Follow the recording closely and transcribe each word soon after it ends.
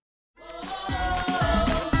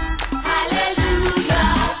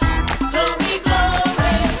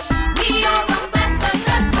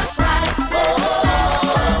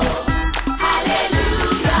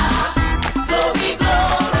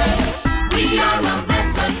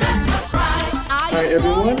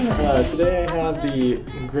everyone. Today I have the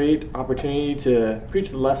great opportunity to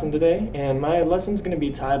preach the lesson today, and my lesson is going to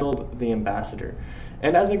be titled The Ambassador.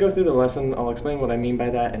 And as I go through the lesson, I'll explain what I mean by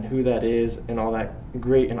that and who that is and all that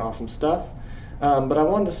great and awesome stuff. But I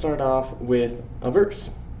wanted to start off with a verse.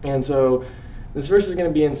 And so this verse is going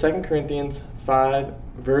to be in 2 Corinthians 5,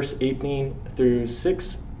 verse 18 through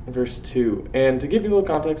 6, verse 2. And to give you a little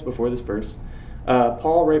context before this verse,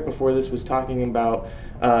 Paul, right before this, was talking about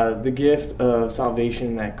the gift of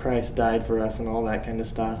salvation, that Christ died for us and all that kind of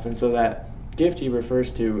stuff. And so that gift he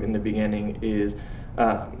refers to in the beginning is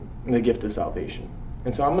the gift of salvation.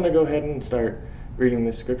 And so I'm going to go ahead and start reading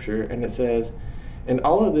this scripture, and it says, "And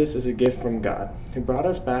all of this is a gift from God, who brought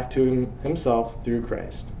us back to himself through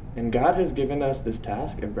Christ. And God has given us this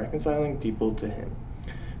task of reconciling people to him.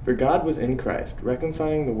 For God was in Christ,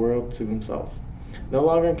 reconciling the world to himself, no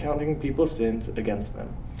longer counting people's sins against them.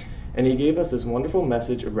 And he gave us this wonderful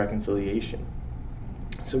message of reconciliation.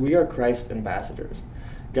 So we are Christ's ambassadors.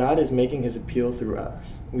 God is making his appeal through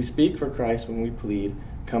us. We speak for Christ when we plead,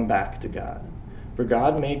 'Come back to God.' For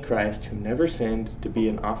God made Christ, who never sinned, to be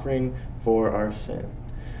an offering for our sin,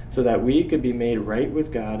 so that we could be made right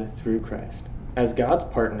with God through Christ. As God's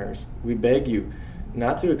partners, we beg you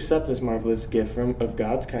not to accept this marvelous gift of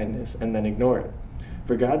God's kindness and then ignore it.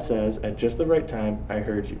 For God says, 'At just the right time, I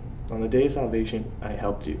heard you. On the day of salvation, I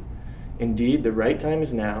helped you.' Indeed, the right time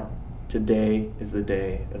is now. Today is the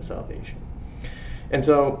day of salvation." And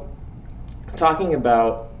so, talking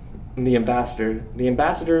about the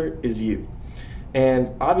ambassador is you. And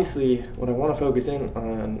obviously, what I want to focus in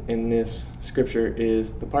on in this scripture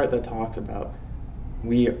is the part that talks about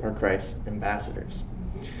we are Christ's ambassadors.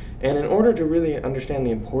 And in order to really understand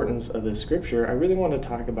the importance of this scripture, I really want to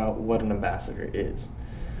talk about what an ambassador is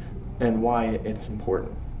and why it's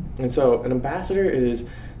important. And so an ambassador is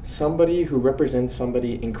somebody who represents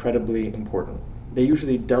somebody incredibly important. They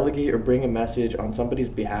usually delegate or bring a message on somebody's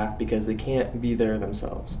behalf because they can't be there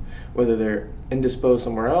themselves, whether they're indisposed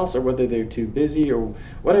somewhere else or whether they're too busy or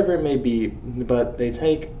whatever it may be, but they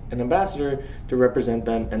take an ambassador to represent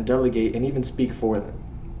them and delegate and even speak for them.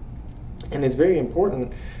 And it's very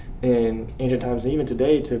important in ancient times and even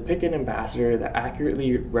today to pick an ambassador that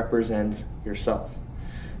accurately represents yourself.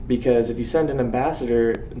 Because if you send an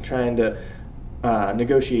ambassador trying to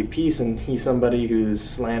negotiate peace and he's somebody who's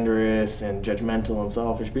slanderous and judgmental and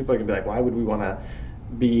selfish, people are going to be like, why would we want to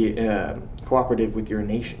be cooperative with your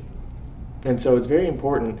nation? And so it's very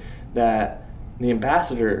important that the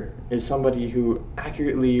ambassador is somebody who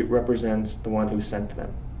accurately represents the one who sent them.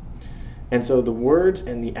 And so the words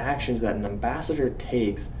and the actions that an ambassador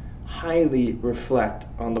takes highly reflect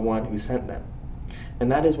on the one who sent them.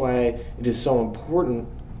 And that is why it is so important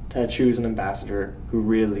to choose an ambassador who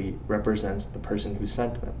really represents the person who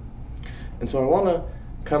sent them. And so I want to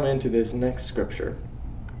come into this next scripture,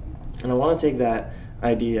 and I want to take that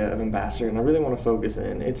idea of ambassador, and I really want to focus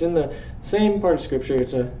in. It's in the same part of scripture,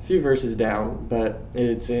 it's a few verses down, but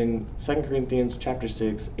it's in 2 Corinthians chapter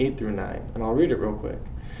 6, 8 through 9, and I'll read it real quick.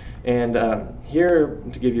 And here,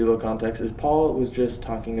 to give you a little context, is Paul was just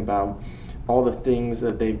talking about all the things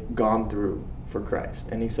that they've gone through for Christ.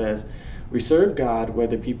 And he says, "We serve God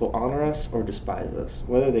whether people honor us or despise us,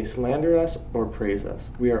 whether they slander us or praise us.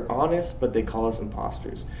 We are honest, but they call us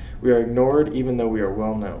impostors. We are ignored even though we are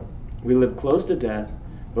well known. We live close to death,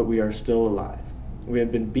 but we are still alive. We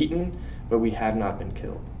have been beaten, but we have not been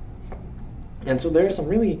killed." And so there are some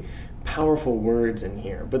really powerful words in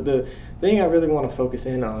here. But the thing I really want to focus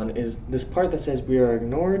in on is this part that says we are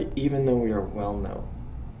ignored even though we are well known.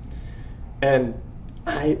 And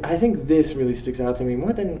I think this really sticks out to me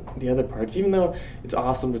more than the other parts, even though it's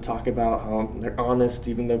awesome to talk about how they're honest,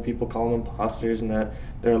 even though people call them imposters, and that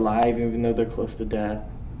they're alive, even though they're close to death.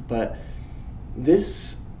 But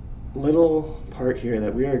this little part here,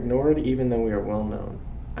 that we are ignored even though we are well known,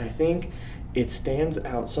 I think it stands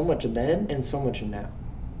out so much then and so much now.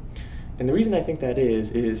 And the reason I think that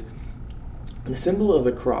is the symbol of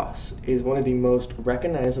the cross is one of the most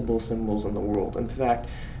recognizable symbols in the world. In fact,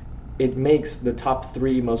 it makes the top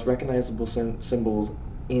 3 most recognizable symbols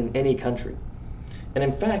in any country. And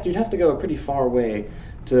in fact, you'd have to go a pretty far way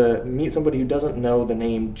to meet somebody who doesn't know the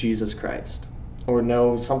name Jesus Christ, or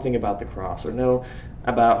know something about the cross, or know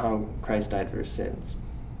about how Christ died for his sins.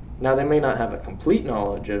 Now, they may not have a complete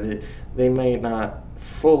knowledge of it, they may not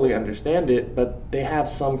fully understand it, but they have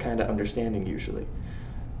some kind of understanding usually.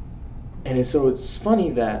 And so it's funny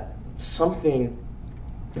that something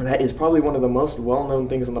that is probably one of the most well-known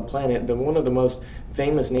things on the planet, one of the most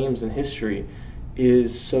famous names in history,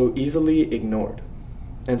 is so easily ignored,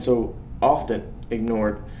 and so often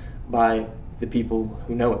ignored by the people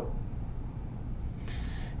who know it.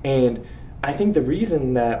 And I think the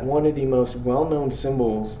reason that one of the most well-known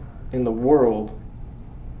symbols in the world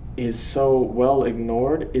is so well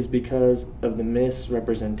ignored is because of the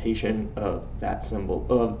misrepresentation of that symbol,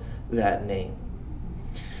 of that name.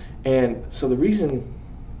 And so the reason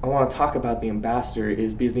I want to talk about the ambassador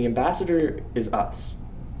is because the ambassador is us.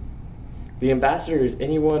 The ambassador is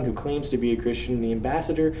anyone who claims to be a Christian. The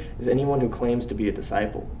ambassador is anyone who claims to be a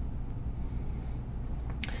disciple.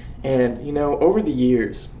 And, over the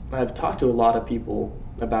years, I've talked to a lot of people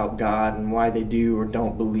about God and why they do or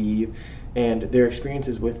don't believe and their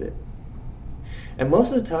experiences with it. And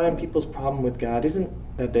most of the time, people's problem with God isn't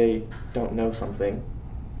that they don't know something.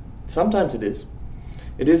 Sometimes it is.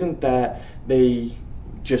 It isn't that they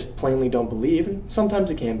just plainly don't believe, and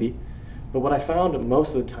sometimes it can be. But what I found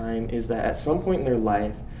most of the time is that at some point in their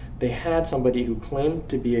life, they had somebody who claimed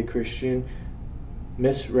to be a Christian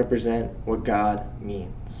misrepresent what God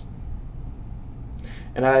means.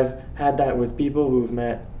 And I've had that with people who've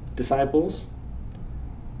met disciples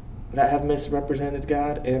that have misrepresented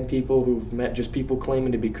God, and people who've met just people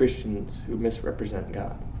claiming to be Christians who misrepresent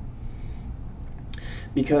God.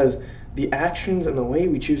 Because the actions and the way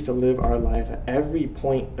we choose to live our life at every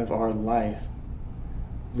point of our life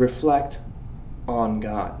reflect on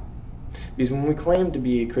God. Because when we claim to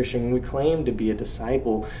be a Christian, when we claim to be a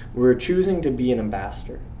disciple, we're choosing to be an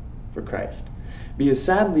ambassador for Christ. Because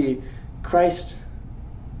sadly,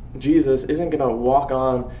 Jesus isn't going to walk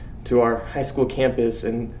on to our high school campus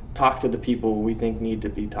and talk to the people we think need to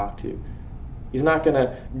be talked to. He's not going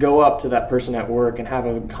to go up to that person at work and have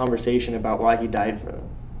a conversation about why he died for them.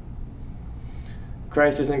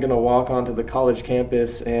 Christ isn't going to walk onto the college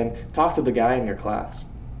campus and talk to the guy in your class.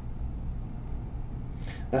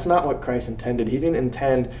 That's not what Christ intended. He didn't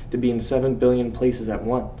intend to be in 7 billion places at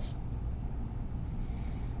once.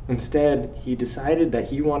 Instead, he decided that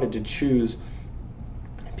he wanted to choose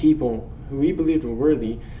people who he believed were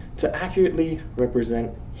worthy to accurately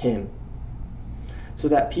represent him, so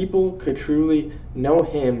that people could truly know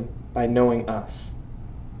him by knowing us.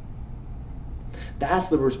 That's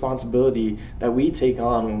the responsibility that we take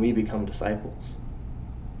on when we become disciples.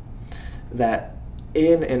 That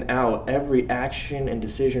in and out, every action and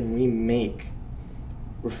decision we make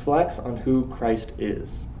reflects on who Christ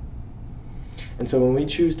is. And so when we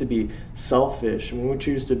choose to be selfish, when we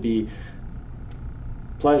choose to be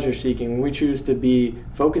pleasure-seeking, when we choose to be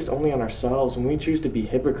focused only on ourselves, when we choose to be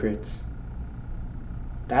hypocrites,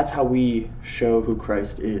 that's how we show who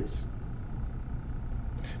Christ is.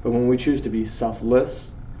 But when we choose to be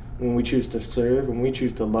selfless, when we choose to serve, when we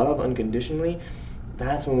choose to love unconditionally,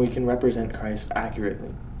 that's when we can represent Christ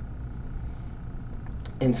accurately.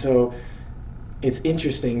 And so it's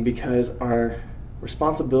interesting because our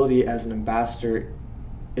responsibility as an ambassador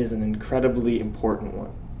is an incredibly important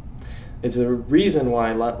one. It's a reason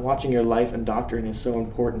why watching your life and doctrine is so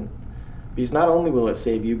important. Because not only will it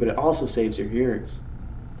save you, but it also saves your hearers.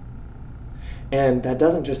 And that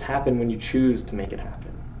doesn't just happen when you choose to make it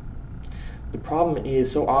happen. The problem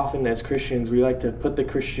is, so often as Christians, we like to put the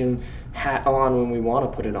Christian hat on when we want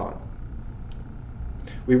to put it on.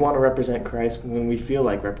 We want to represent Christ when we feel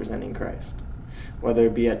like representing Christ. Whether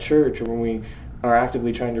it be at church or when we are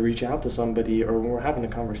actively trying to reach out to somebody, or when we're having a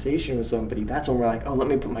conversation with somebody, that's when we're like, oh, let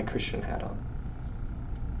me put my Christian hat on.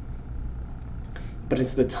 But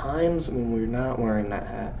it's the times when we're not wearing that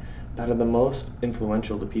hat that are the most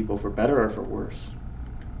influential to people, for better or for worse.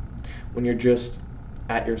 When you're just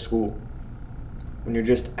at your school, when you're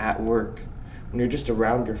just at work, when you're just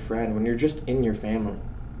around your friend, when you're just in your family.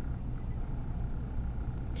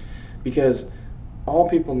 Because all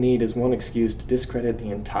people need is one excuse to discredit the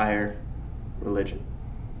entire religion.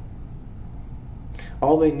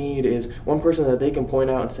 All they need is one person that they can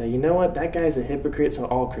point out and say, you know what, that guy's a hypocrite, so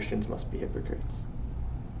all Christians must be hypocrites.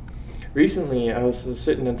 Recently, I was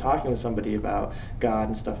sitting and talking with somebody about God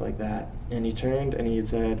and stuff like that, and he turned and he had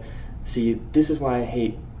said, see, this is why I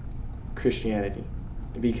hate Christianity,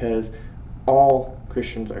 because all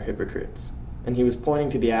Christians are hypocrites. And he was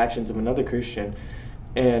pointing to the actions of another Christian,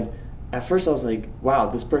 and at first I was like, wow,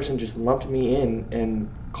 this person just lumped me in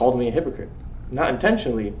and called me a hypocrite. Not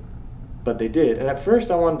intentionally, but they did. And at first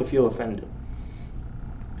I wanted to feel offended.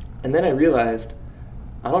 And then I realized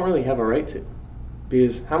I don't really have a right to.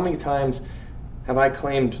 Because how many times have I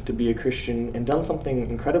claimed to be a Christian and done something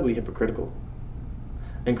incredibly hypocritical,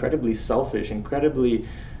 incredibly selfish, incredibly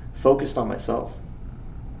focused on myself?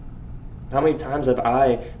 How many times have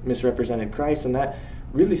I misrepresented Christ? And that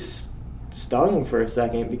really stung for a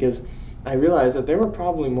second, because I realized that there were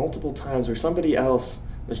probably multiple times where somebody else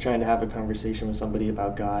was trying to have a conversation with somebody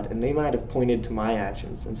about God, and they might have pointed to my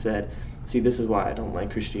actions and said, see, this is why I don't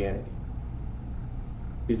like Christianity.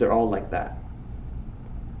 because they're all like that.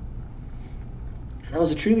 And that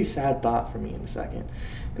was a truly sad thought for me in a second.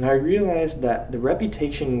 And I realized that the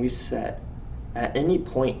reputation we set at any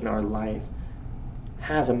point in our life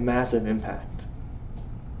has a massive impact.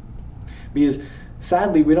 Because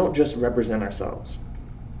sadly, we don't just represent ourselves.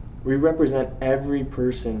 We represent every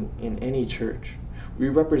person in any church. We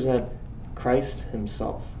represent Christ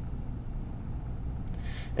himself.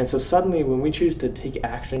 And so suddenly, when we choose to take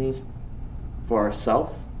actions for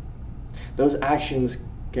ourselves, those actions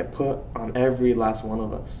get put on every last one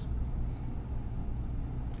of us,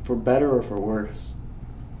 for better or for worse.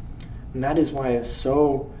 And that is why it's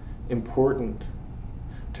so important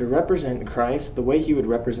to represent Christ the way he would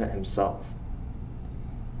represent himself.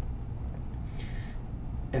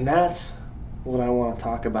 And that's what I want to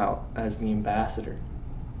talk about as the ambassador,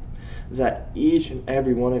 is that each and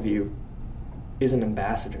every one of you is an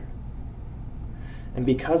ambassador. And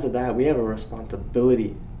because of that, we have a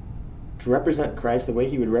responsibility to represent Christ the way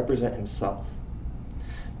he would represent himself.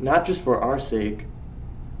 Not just for our sake,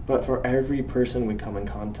 but for every person we come in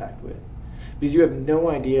contact with. Because you have no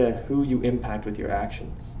idea who you impact with your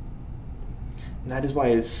actions. And that is why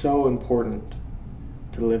it's so important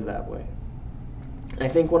to live that way. I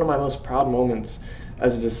think one of my most proud moments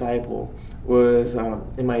as a disciple was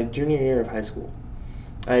in my junior year of high school.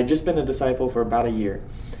 I had just been a disciple for about a year,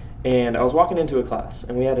 and I was walking into a class,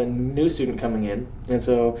 and we had a new student coming in, and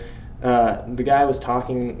so the guy was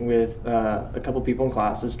talking with a couple people in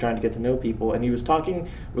classes, trying to get to know people, and he was talking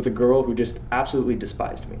with a girl who just absolutely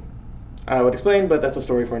despised me. I would explain, but that's a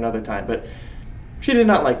story for another time. But she did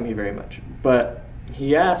not like me very much. But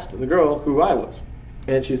he asked the girl who I was,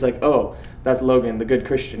 and she's like, "Oh, that's Logan, the good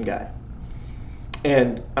Christian guy."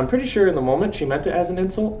 And I'm pretty sure in the moment she meant it as an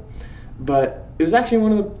insult, but it was actually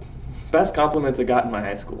one of the best compliments I got in my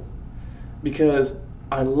high school, because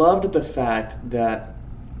I loved the fact that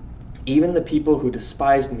even the people who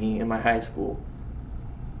despised me in my high school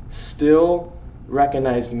still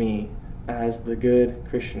recognized me as the good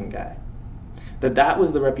Christian guy. That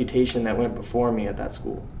was the reputation that went before me at that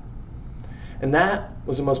school. And that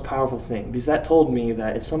was the most powerful thing, because that told me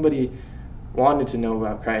that if somebody wanted to know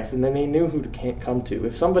about Christ, and then they knew who to come to.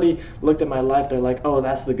 If somebody looked at my life, they're like, "Oh,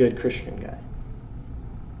 that's the good Christian guy."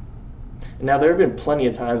 And now there have been plenty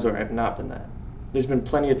of times where I've not been that. There's been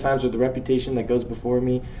plenty of times where the reputation that goes before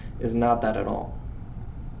me is not that at all.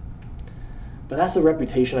 But that's the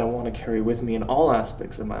reputation I want to carry with me in all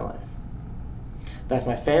aspects of my life. That if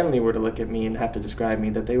my family were to look at me and have to describe me,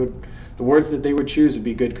 that the words that they would choose would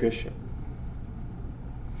be good Christian.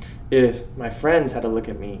 If my friends had to look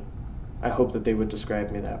at me, I hope that they would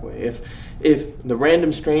describe me that way. If the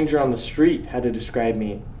random stranger on the street had to describe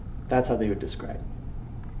me, that's how they would describe me.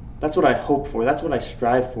 That's what I hope for. That's what I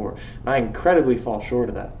strive for. And I incredibly fall short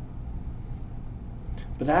of that.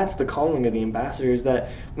 But that's the calling of the ambassador, is that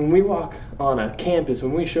when we walk on a campus,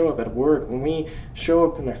 when we show up at work, when we show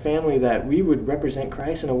up in our family, that we would represent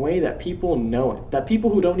Christ in a way that people know it. That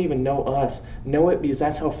people who don't even know us know it, because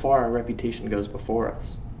that's how far our reputation goes before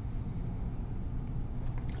us.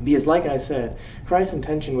 Because like I said, Christ's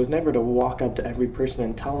intention was never to walk up to every person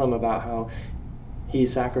and tell them about how he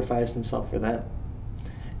sacrificed himself for them.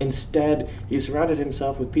 Instead, he surrounded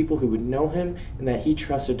himself with people who would know him and that he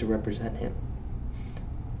trusted to represent him.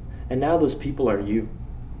 And now those people are you.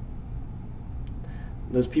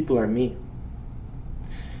 Those people are me.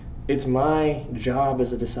 It's my job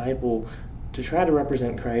as a disciple to try to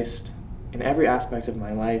represent Christ in every aspect of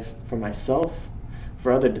my life, for myself,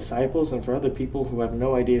 for other disciples, and for other people who have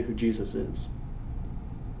no idea who Jesus is.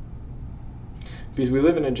 Because we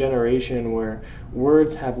live in a generation where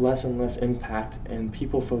words have less and less impact, and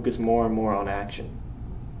people focus more and more on action.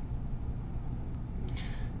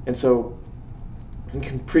 And so you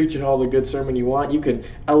can preach all the good sermon you want, you can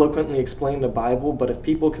eloquently explain the Bible, but if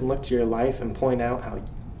people can look to your life and point out how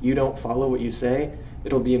you don't follow what you say,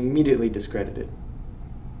 it'll be immediately discredited.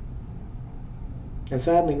 And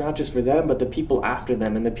sadly, not just for them, but the people after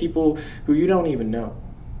them, and the people who you don't even know.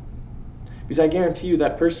 Because I guarantee you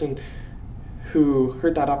that person who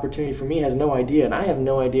hurt that opportunity for me has no idea, and I have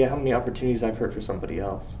no idea how many opportunities I've hurt for somebody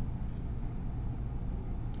else.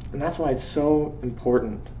 And that's why it's so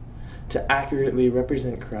important to accurately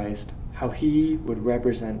represent Christ how he would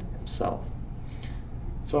represent himself.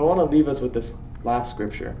 So I want to leave us with this last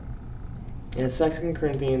scripture. And it's 2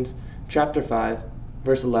 Corinthians chapter 5,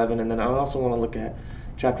 verse 11, and then I also want to look at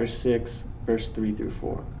chapter 6, verse 3 through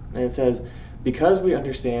 4. And it says, "Because we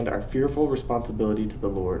understand our fearful responsibility to the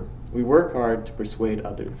Lord, we work hard to persuade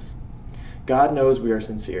others. God knows we are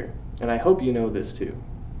sincere, and I hope you know this too.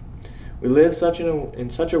 We live in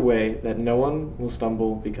such a way that no one will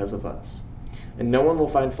stumble because of us. and no one will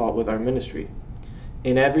find fault with our ministry.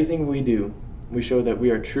 In everything we do, we show that we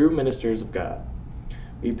are true ministers of God.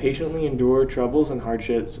 We patiently endure troubles and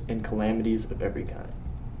hardships and calamities of every kind.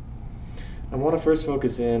 I want to first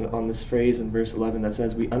focus in on this phrase in verse 11 that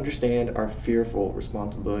says, we understand our fearful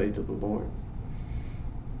responsibility to the Lord.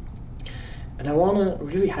 And I want to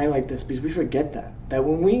really highlight this because we forget that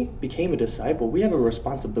when we became a disciple, we have a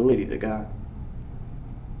responsibility to God.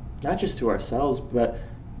 Not just to ourselves, but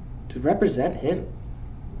to represent Him.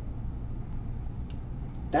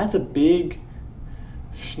 That's a big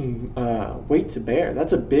weight to bear.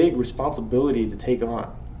 That's a big responsibility to take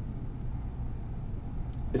on.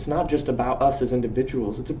 It's not just about us as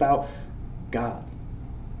individuals, it's about God.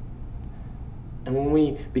 And when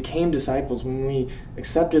we became disciples, when we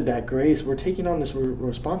accepted that grace, we're taking on this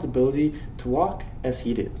responsibility to walk as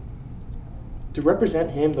He did, to represent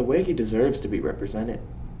Him the way He deserves to be represented,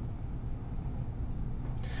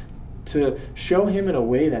 to show Him in a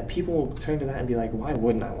way that people will turn to that and be like, why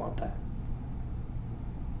wouldn't I want that?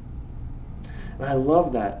 And I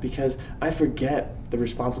love that because I forget the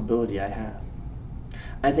responsibility I have.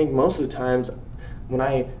 I think most of the times when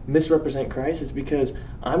I misrepresent Christ, it's because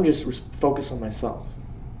I'm just focused on myself,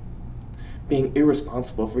 being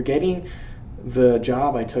irresponsible, forgetting the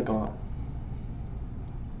job I took on.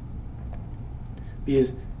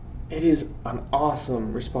 Because it is an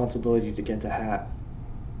awesome responsibility to get to have,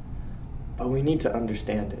 but we need to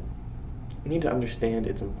understand it. We need to understand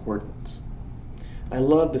its importance. I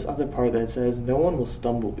love this other part that says, no one will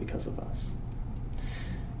stumble because of us.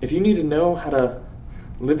 If you need to know how to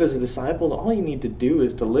live as a disciple, all you need to do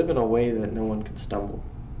is to live in a way that no one can stumble.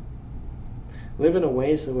 Live in a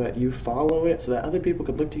way so that you follow it, so that other people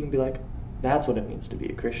could look to you and be like, that's what it means to be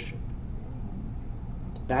a Christian.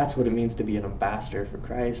 That's what it means to be an ambassador for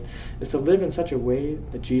Christ, is to live in such a way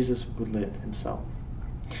that Jesus would live Himself.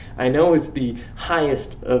 I know it's the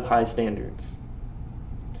highest of high standards,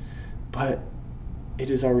 but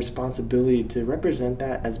it is our responsibility to represent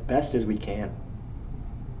that as best as we can.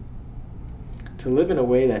 To live in a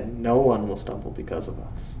way that no one will stumble because of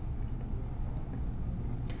us.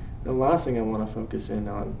 The last thing I want to focus in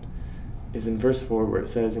on is in verse 4 where it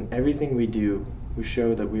says, in everything we do, we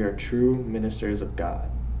show that we are true ministers of God.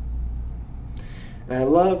 And I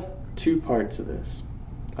love two parts of this.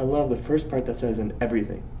 I love the first part that says in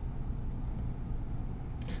everything.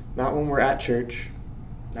 Not when we're at church,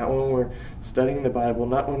 not when we're studying the Bible,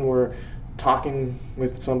 not when we're talking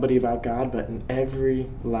with somebody about God, but in every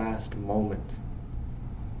last moment.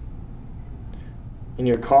 In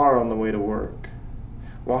your car on the way to work,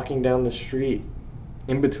 walking down the street,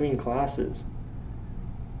 in between classes,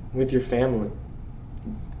 with your family,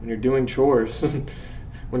 when you're doing chores,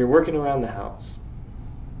 when you're working around the house.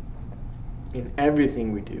 In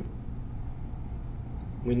everything we do,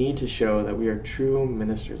 we need to show that we are true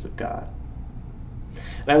ministers of God.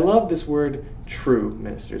 And I love this word, true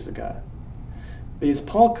ministers of God, because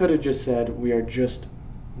Paul could have just said we are just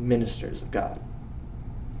ministers of God.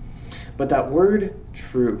 But that word,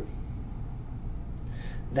 true,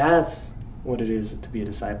 that's what it is to be a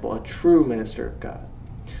disciple, a true minister of God.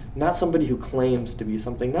 Not somebody who claims to be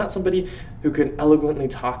something, not somebody who can eloquently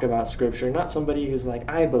talk about Scripture, not somebody who's like,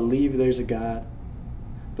 I believe there's a God,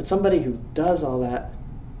 but somebody who does all that,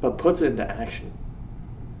 but puts it into action.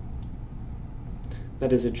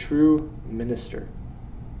 That is a true minister.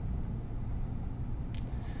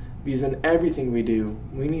 Because in everything we do,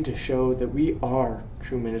 we need to show that we are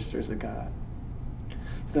true ministers of God.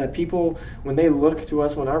 So that people, when they look to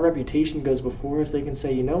us, when our reputation goes before us, they can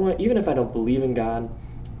say, you know what, even if I don't believe in God,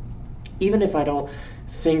 even if I don't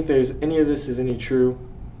think there's any of this is any true,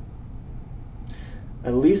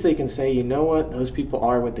 at least they can say, you know what, those people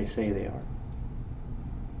are what they say they are.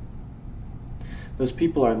 Those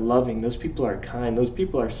people are loving, those people are kind, those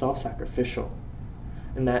people are self-sacrificial.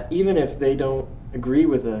 And that even if they don't agree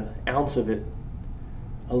with an ounce of it,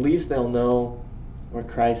 at least they'll know what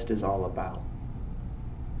Christ is all about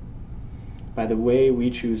by the way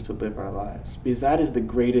we choose to live our lives. Because that is the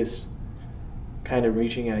greatest kind of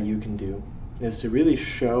reaching out you can do, is to really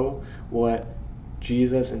show what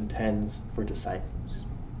Jesus intends for disciples,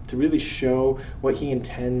 to really show what He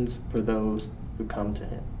intends for those who come to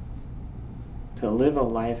Him, to live a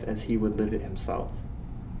life as He would live it Himself.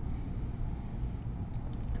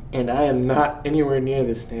 And I am not anywhere near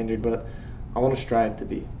this standard, but I want to strive to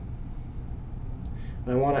be.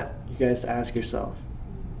 And I want you guys to ask yourself,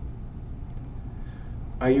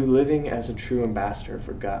 are you living as a true ambassador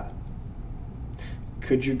for God?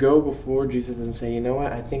 Could you go before Jesus and say, you know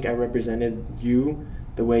what, I think I represented you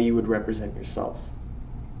the way you would represent yourself?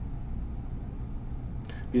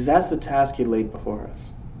 Because that's the task He laid before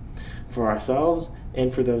us. for ourselves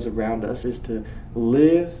and for those around us is to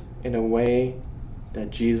live in a way that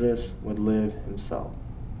Jesus would live himself.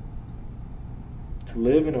 To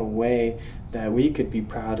live in a way that we could be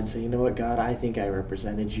proud and say, you know what, God, I think I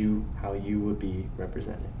represented you how you would be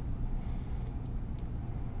represented.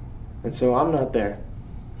 And so I'm not there.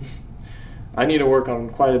 I need to work on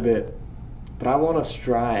quite a bit, but I want to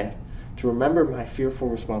strive to remember my fearful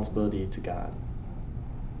responsibility to God,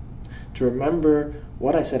 to remember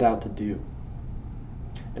what I set out to do,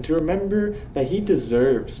 and to remember that he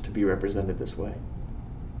deserves to be represented this way.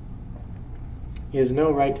 He has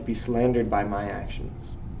no right to be slandered by my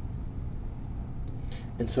actions.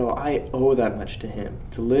 And so I owe that much to him,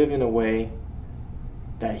 to live in a way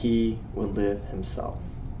that he would live himself.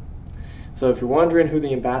 So if you're wondering who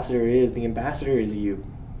the ambassador is you.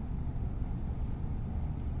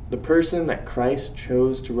 The person that Christ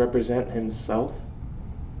chose to represent himself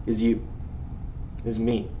is you, is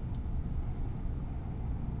me.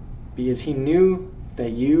 Because he knew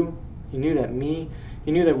that you, he knew that me,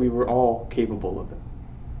 he knew that we were all capable of it.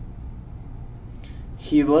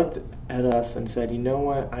 He looked at us and said, you know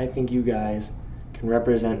what, I think you guys can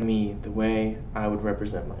represent me the way I would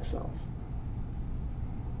represent myself.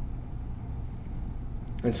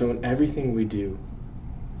 And so in everything we do,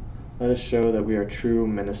 let us show that we are true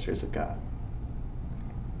ministers of God.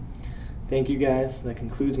 Thank you guys. That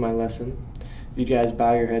concludes my lesson. If you guys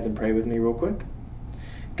bow your heads and pray with me real quick.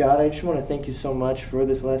 God, I just want to thank you so much for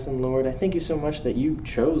this lesson, Lord. I thank you so much that you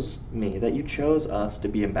chose me, that you chose us to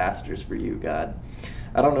be ambassadors for you, God.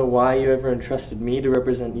 I don't know why you ever entrusted me to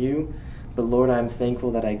represent you, but Lord, I'm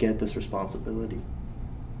thankful that I get this responsibility.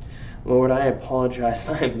 Lord, I apologize.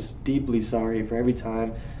 I'm deeply sorry for every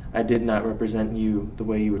time I did not represent you the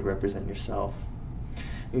way you would represent yourself.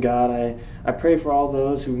 And God, I pray for all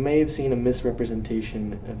those who may have seen a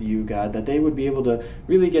misrepresentation of you, God, that they would be able to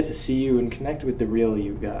really get to see you and connect with the real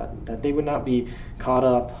you, God, that they would not be caught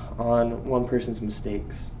up on one person's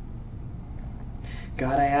mistakes.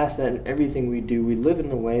 God, I ask that in everything we do, we live in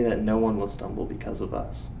a way that no one will stumble because of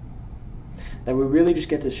us. That we really just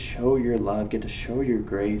get to show your love, get to show your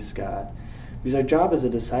grace, God. Because our job as a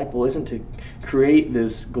disciple isn't to create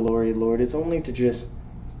this glory, Lord. It's only to just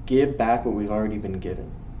give back what we've already been given.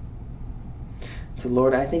 So,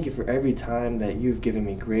 Lord, I thank you for every time that you've given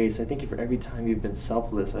me grace. I thank you for every time you've been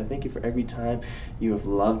selfless. I thank you for every time you have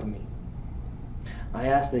loved me. I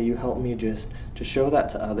ask that you help me just to show that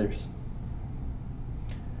to others.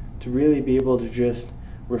 To really be able to just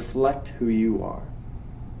reflect who you are.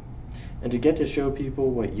 And to get to show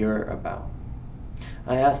people what you're about.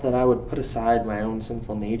 I ask that I would put aside my own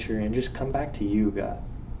sinful nature and just come back to you, God.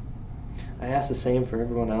 I ask the same for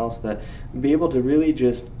everyone else, that be able to really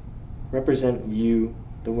just represent you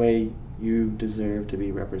the way you deserve to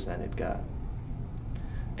be represented, God.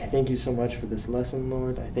 I thank you so much for this lesson,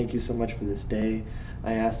 Lord. I thank you so much for this day.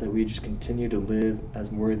 I ask that we just continue to live as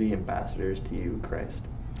worthy ambassadors to you, Christ.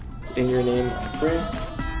 It's in your name I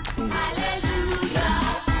pray. Amen.